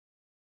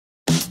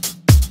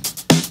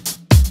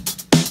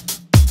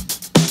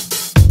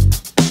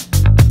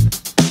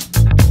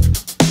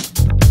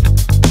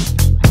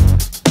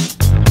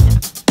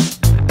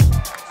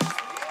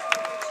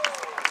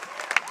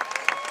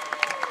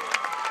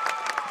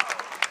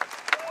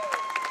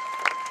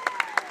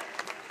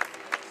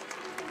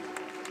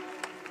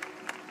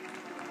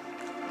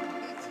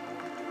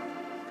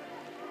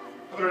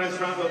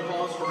round of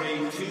applause for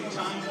a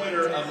two-time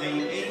winner of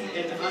the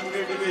 8 and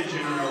under division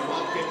in our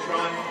walk-in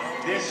trot.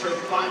 This her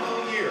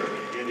final year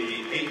in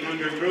the 8 and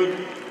under group.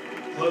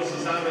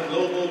 Closes out at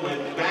Louisville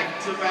with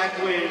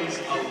back-to-back wins.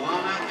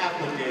 Alana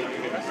Applegate,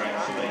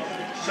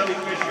 congratulations. Shelly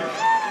Fisher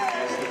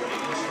as the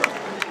winning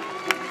instructor.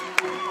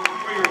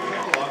 For your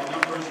catalog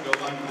numbers go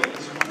like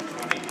this: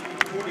 120,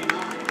 49,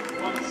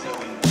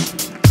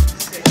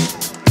 176, and 30.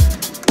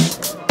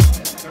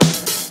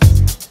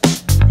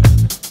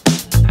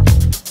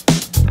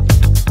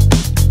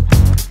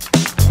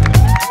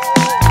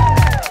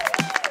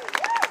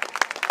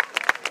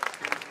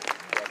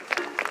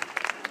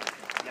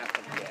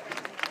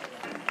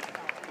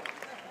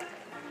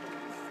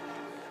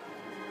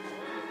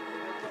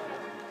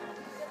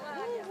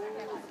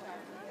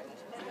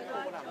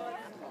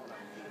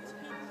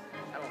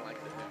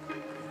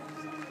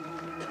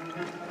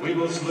 We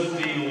will salute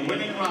the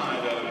winning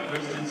ride of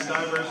Kristen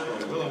Stivers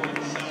for Willow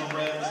Wind Saddle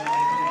Reds.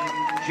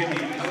 Jimmy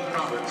and Ellen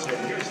Roberts,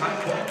 and here's high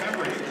point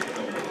memories for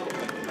the Willow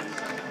Wind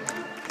Saddle.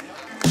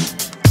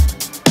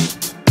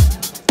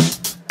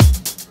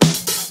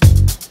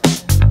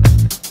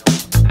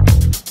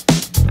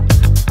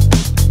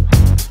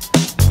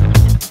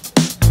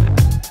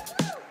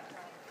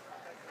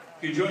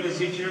 You join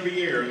us each and every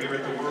year here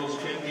at the World's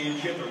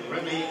Championship of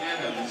Remy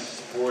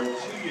Adams for 2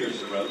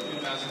 years in a row,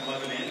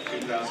 2011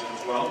 and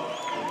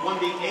 2012. Won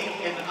the 8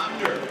 and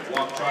under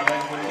walk trot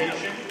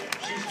equitation.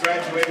 She's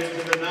graduated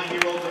to the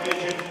 9-year-old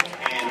division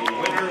and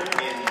winner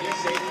in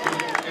this age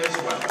group as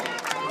well.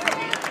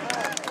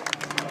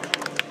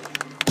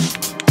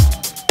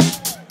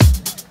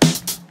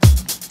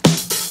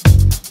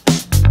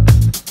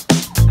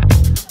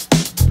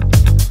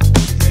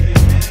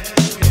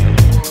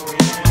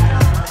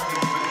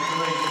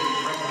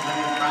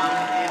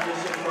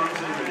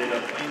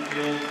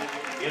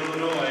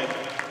 Illinois,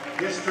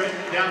 District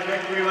down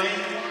Victory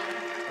Lane,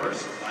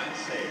 first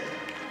class there.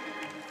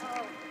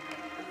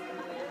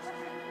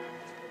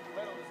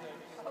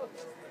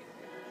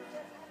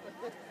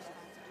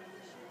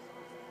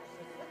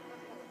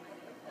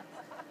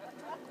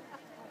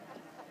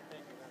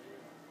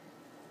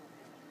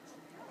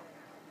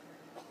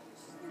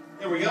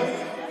 There we go.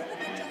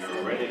 And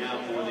we're ready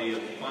now for the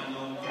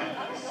final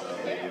pass. So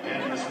the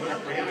unanimous winner,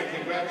 Brianna,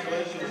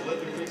 congratulations.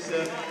 Linda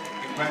Prisa,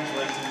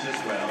 congratulations as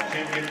well.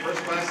 Champion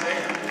first class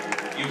air,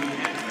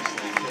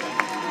 unanimously today.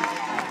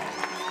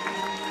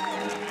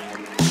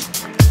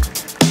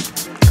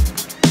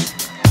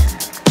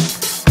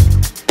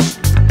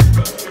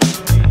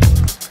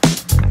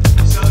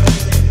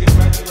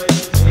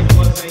 Congratulations. It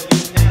was a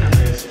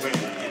unanimous win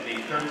in the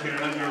 13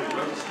 and under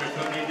Roadster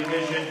Pony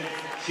division.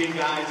 She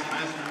guides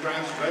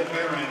Mastercrafts Red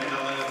Baron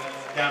LF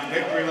down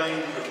Victory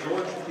Lane for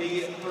George P.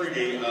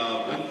 Fergie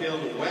of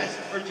Winfield, West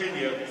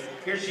Virginia.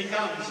 Here she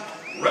comes.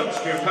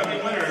 Roadster Pony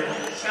winner,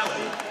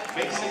 Sally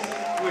Mason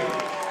Will.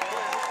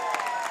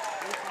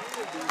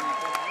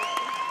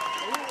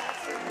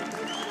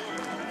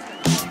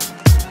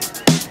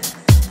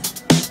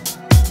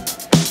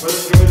 For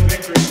the good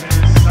victory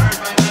pass, started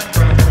by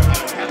Nutcracker out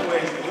of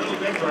Callaway's Little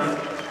Dipper.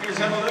 Here's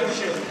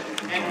Evolution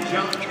and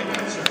John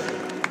Condenser.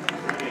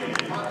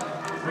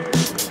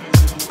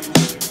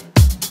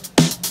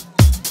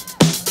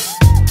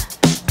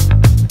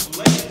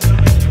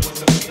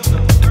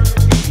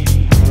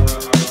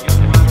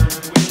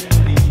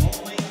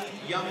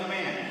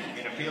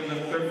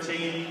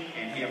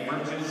 And he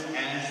emerges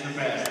as the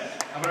best.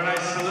 How about a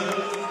nice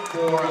salute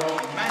for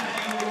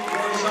Matthew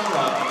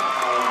Orzara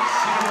of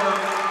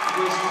Cedarburg,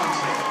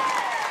 Wisconsin.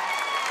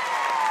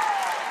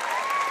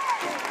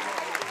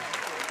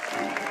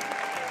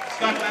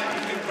 Scott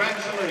Matthew,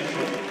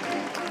 congratulations.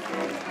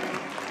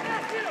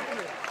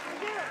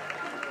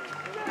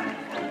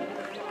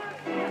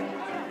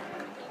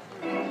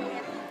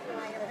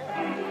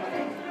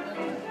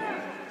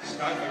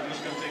 Scott, you're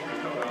just going to take your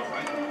coat off,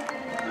 right?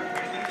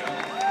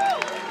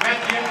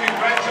 Matthew,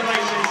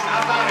 congratulations. How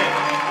about it?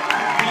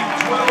 Beat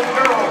 12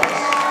 girls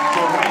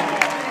to win.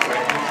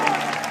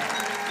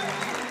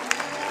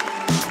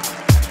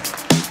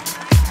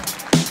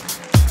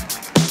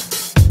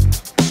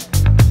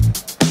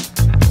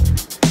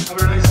 How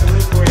about a nice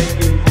salute for a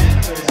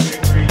unanimous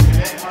victory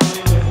today.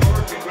 Marlene LaFleur,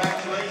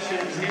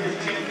 congratulations. Here's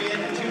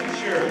champion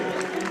two-shirt.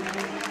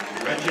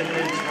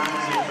 Regiment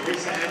Swanson,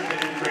 Teresa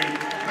Anthony,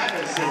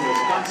 Madison,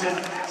 Wisconsin.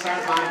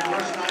 Started by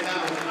first night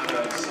out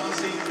of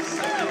Saucy,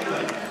 second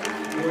left.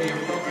 For your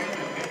program,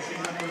 advancing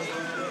numbers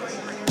on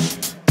Mr.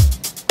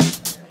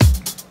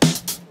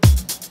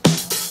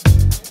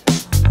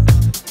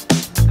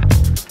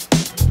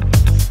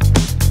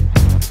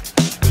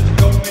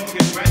 Coleman,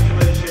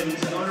 congratulations,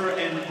 owner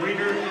and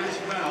breeder as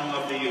well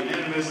of the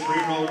unanimous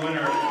 3-year-old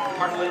winner,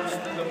 Heartland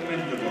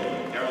Commendable,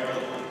 Darrell Hill.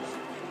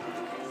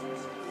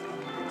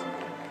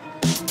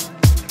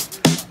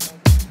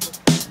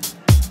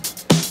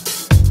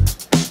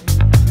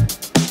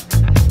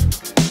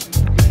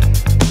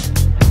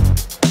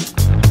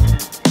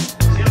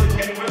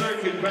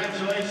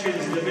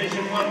 Congratulations,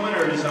 Division I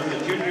winners of the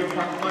Junior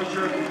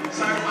Proclamation,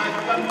 signed by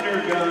Thunder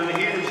Gun.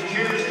 Here's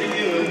cheers to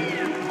you,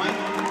 Mike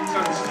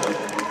Tunstall.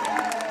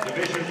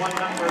 one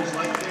numbers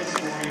like this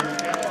for your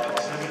catalog: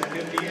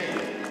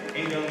 758,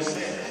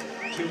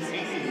 806,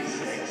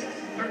 286,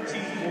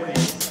 1340.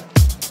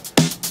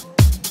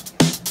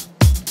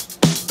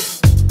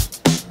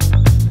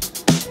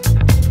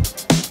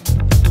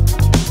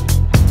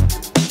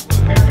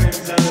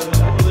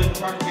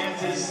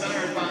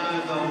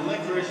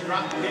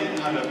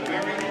 Out of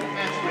American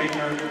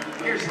Matchmaker,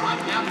 here's Hot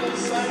Apple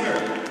Cider.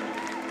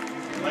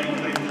 Playing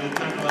the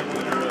title of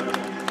winner of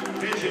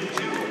Division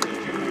 2 of the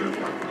Junior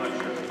Park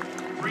Pleasure.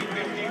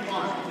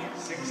 351,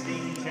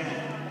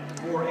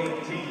 1610,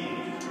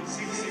 418,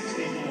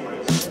 664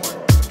 is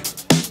score.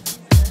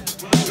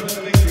 We'll enjoy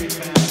the victory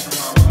pass from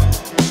our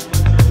Western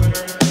Pleasure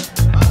winner,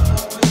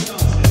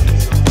 Wisconsin.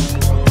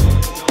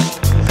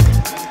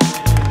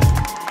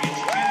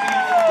 It's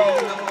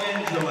champion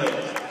D'Angelo,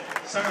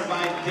 signed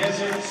by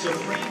Desert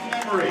Supreme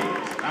Memories.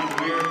 Mount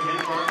American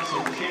Park's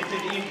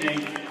Enchanted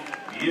Evening,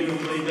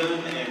 beautifully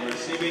done and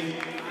receiving the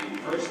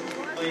first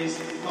place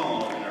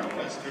call in our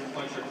Western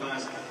Pleasure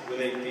class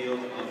with a field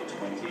of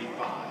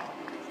 25.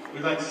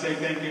 We'd like to say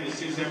thank you to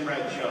Suzanne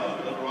Bradshaw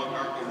of Little Rock,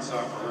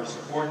 Arkansas for her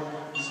support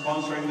in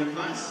sponsoring the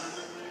class.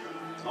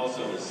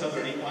 Also to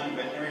Southern Equine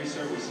Veterinary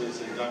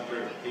Services and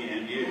Dr.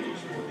 Deanne Hughes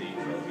for the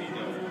trophy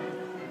donor.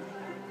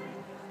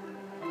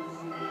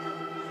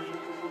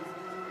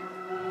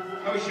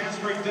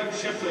 Schansburg Duck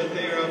Shiflet,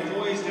 they are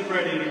poised and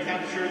ready to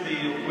capture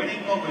the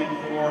winning moment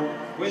for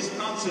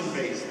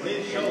Wisconsin-based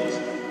Liz Schultz,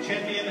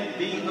 champion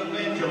The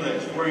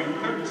Evangelist, wearing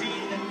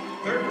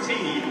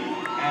 13-13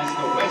 as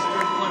the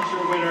Western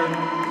Pleasure winner.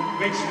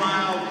 Big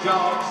smile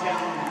jogs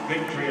down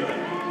victory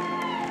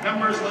lane.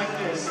 Numbers like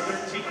this: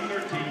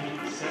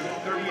 13-13,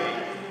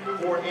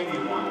 738,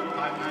 481,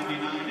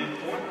 599, and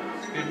 4,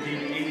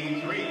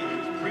 1583,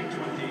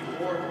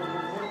 324,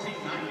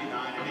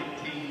 1499, and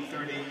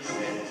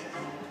 1836.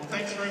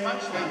 Thanks very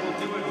much. That will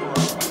do it for our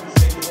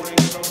Wednesday morning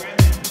program.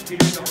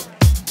 Peter Dillon.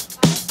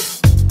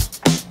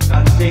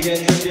 Time to take a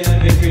trip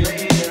down victory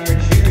lane in our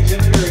junior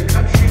gender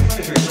country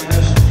pleasure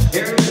class.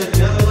 Here's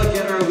another look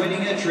at our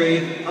winning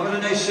entry. How about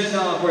a nice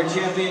send-off for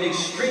champion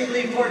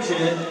Extremely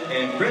Fortunate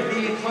and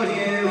Brittany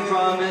Cloutier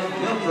from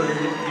Milford,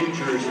 New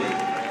Jersey.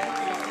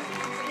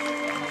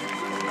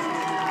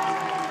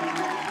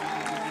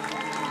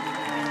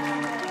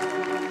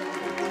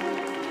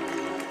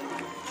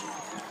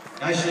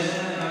 Nicely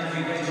done. Our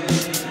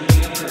congratulations to the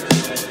numbers.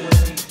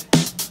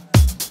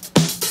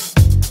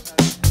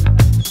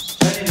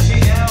 Setting the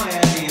scene now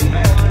at the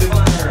Battle of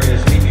Honor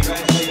as we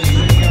congratulate the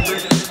winning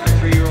effort, our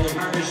 3-year-old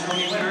Harvest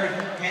Pony winner,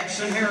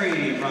 Handsome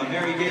Harry from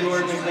Mary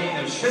Gaylord McLean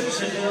of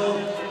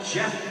Simpsonville,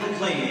 Jeff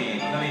McLean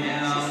coming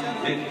down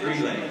victory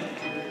lane.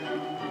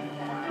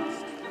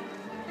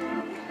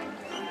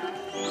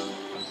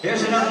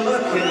 Here's another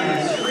look at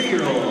our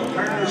 3-year-old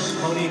Harvest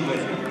Pony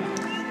winner.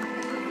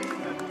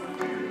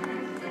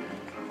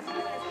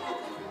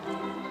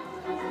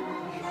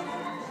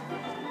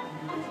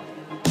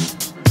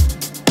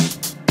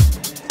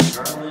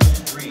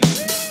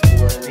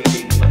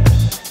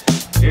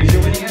 Here's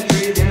your winning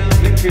entry down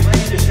victory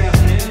lane this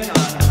afternoon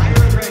on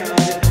higher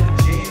ground.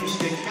 James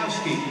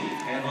Dikowski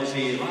handles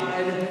the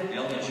ride.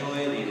 They'll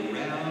enjoy the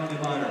round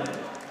of honor.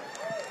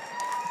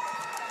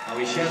 Now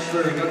we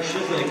Schansburg Duck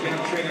Shiflet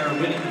capturing our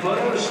winning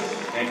photos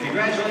and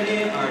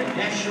congratulating our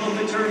national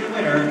victory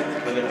winner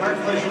for the Park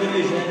Pleasure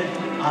Division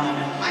on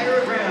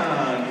higher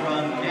ground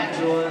from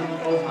Mantua,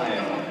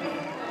 Ohio.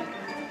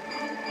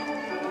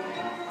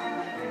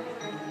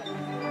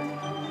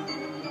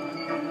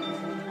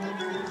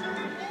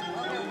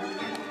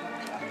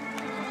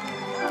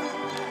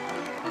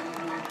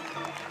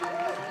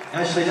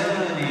 Nicely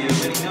done. The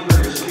winning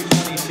number is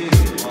 222,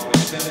 along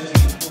with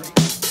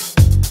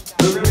 1740.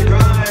 Blue Ribbon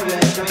Drive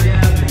and coming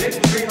down to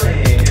victory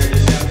lane here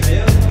this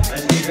afternoon.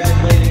 Let's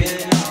congratulate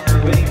again our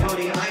winning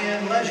pony, I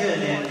Am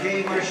Legend, and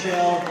Kay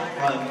Marshall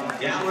from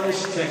Dallas,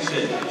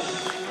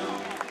 Texas.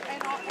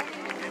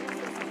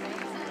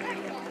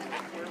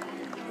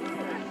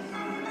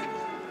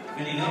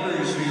 Winning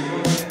numbers for your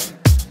program.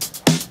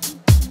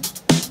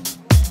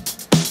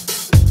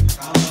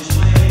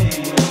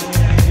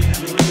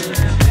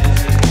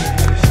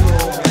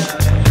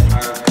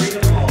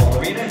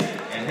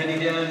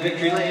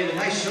 Victory lane, a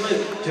nice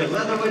salute to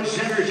Leatherwood's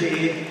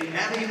Energy.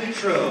 Abby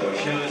Mitro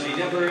shows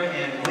Deborah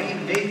and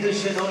Wayne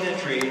Nathanson on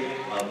entry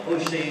of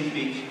Osage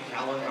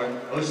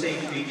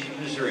Beach,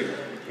 Missouri.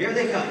 Here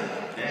they come,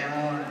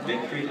 down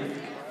victory lane.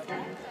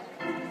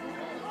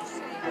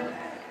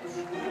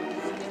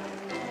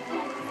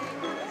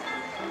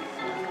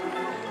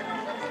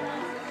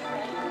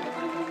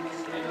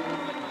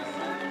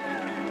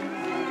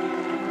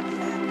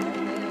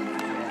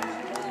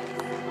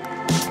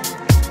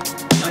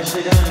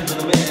 Nicely done for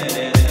the win,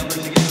 and the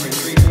numbers again were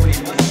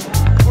 341,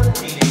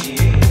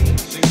 1488,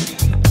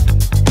 16.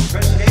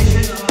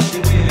 Presentation of the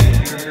win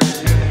here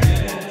this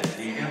afternoon.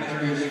 The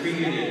amateurs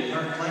reunion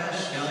park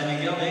class, now in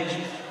geldings,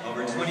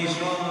 over 20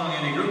 strong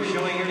in the group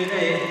showing here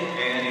today,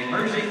 and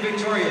emerging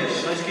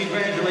victorious. Let's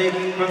congratulate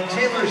from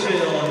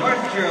Taylorsville,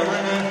 North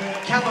Carolina,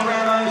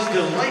 Camarama's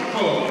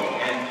Delightful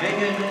and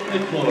Megan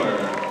McClure.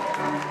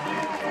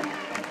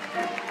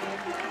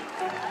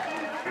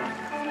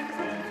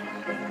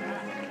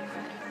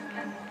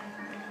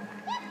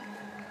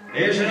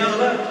 Here's another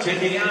look,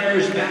 taking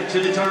honors back to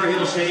the Tar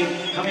Heel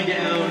State, coming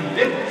down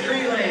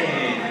Victory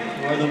Lane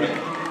for the win.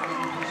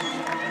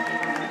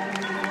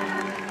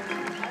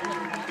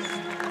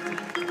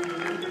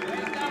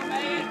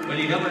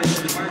 Winning numbers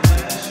for the park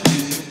class.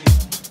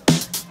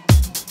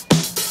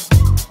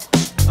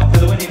 Up for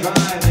the winning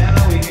drive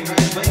now, we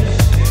congratulate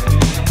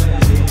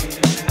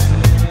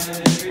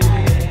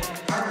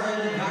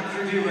Harlan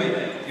Dr.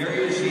 DeWright.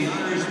 Carries the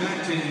honors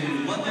back to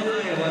London,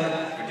 Iowa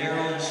for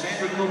Daryl and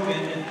Sandra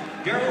Copeman.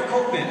 Daryl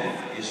Copeman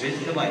is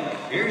in the bike.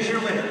 Here's your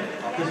winner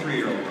of the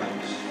 3-year-old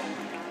class.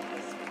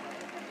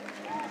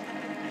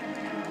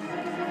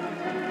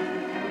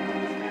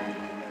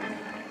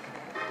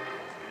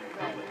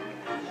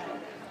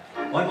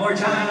 One more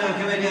time,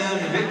 coming down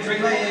Victory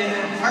Lane,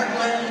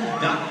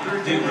 Harlan Dr.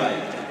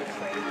 DeWright.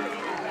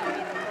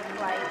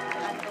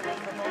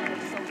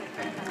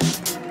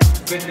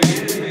 Good to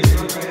you, big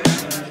program.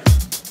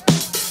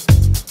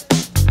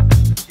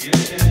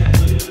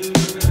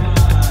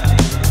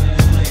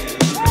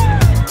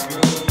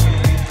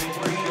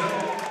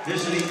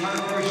 This is the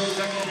Concourse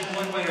Section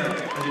 1 winner.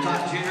 For the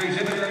top junior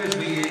exhibitors,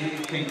 we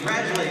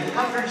congratulate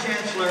Hunter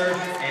Chancellor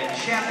and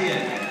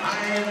champion,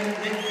 I'm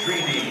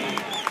Dreaming.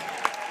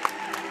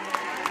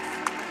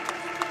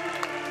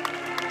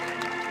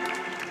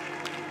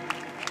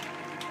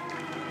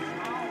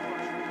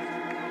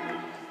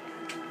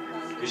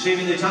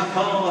 Receiving the top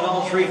call on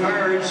all 3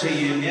 cards, a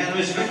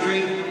unanimous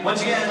victory.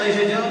 Once again, ladies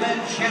and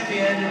gentlemen,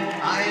 champion,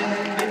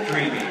 I'm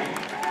Dreaming.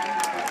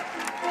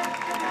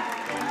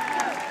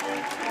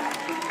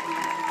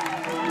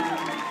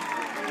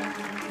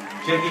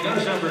 Checking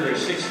nose number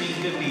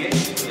 1658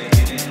 with a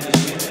unanimous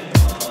win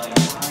on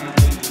 5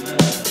 to the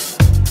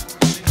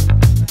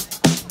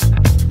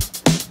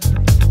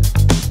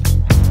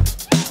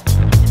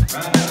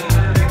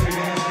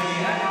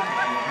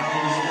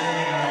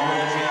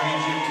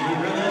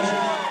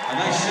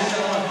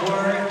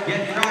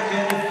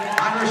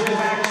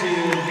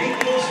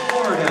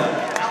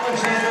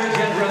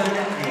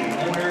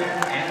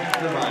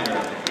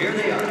here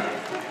they are.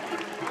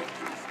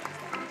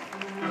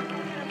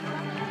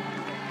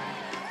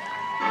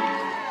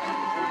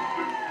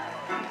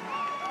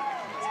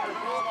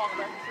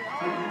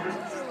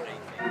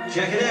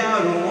 Check it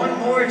out one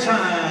more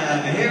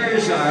time.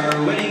 Here's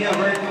our winning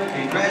effort.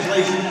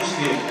 Congratulations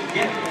to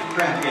Get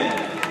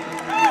Kraken.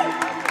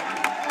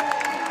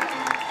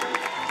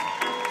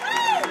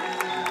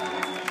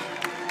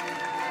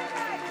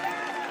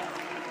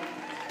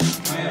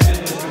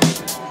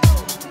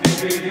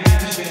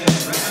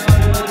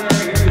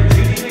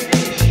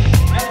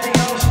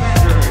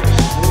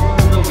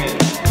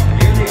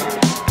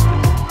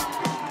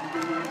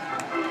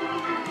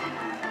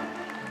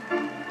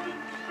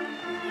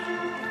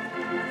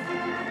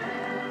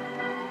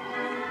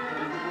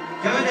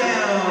 Coming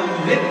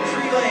down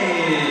Victory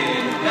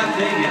Lane,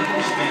 nothing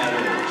else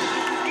matters.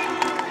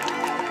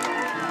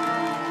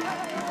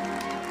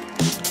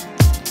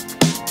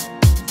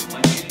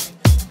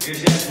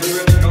 Here's that blue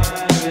ribbon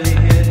drive,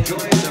 and enjoy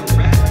the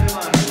round of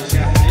honor this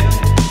afternoon.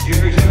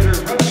 Junior exhibitor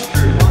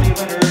Roadster, Bonnie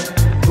winner,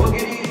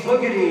 Boogity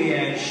Boogity,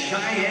 and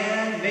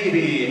Cheyenne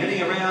Maybe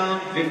heading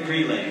around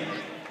Victory Lane.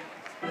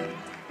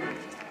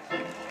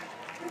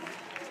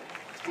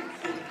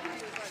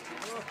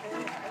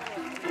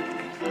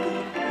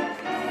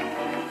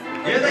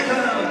 Here they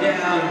come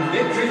down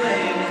Victory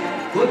Lane,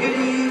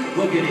 Boogity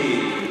Boogity.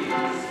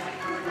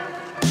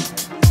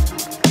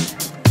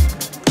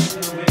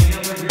 Winning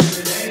up here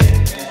today,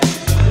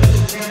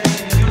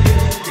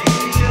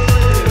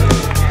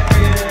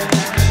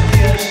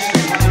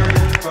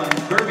 and from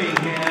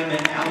Birmingham,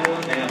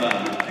 Alabama.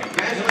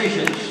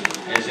 Congratulations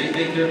as they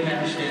make their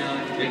pass down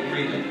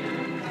Victory Lane.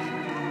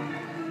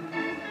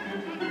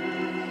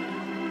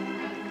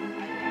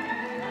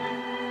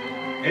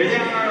 Here they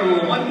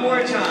are one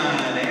more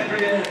time,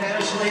 Andrea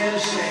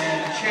Panasilius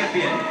and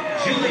champion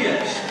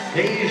Julius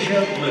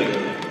Deja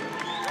Blue.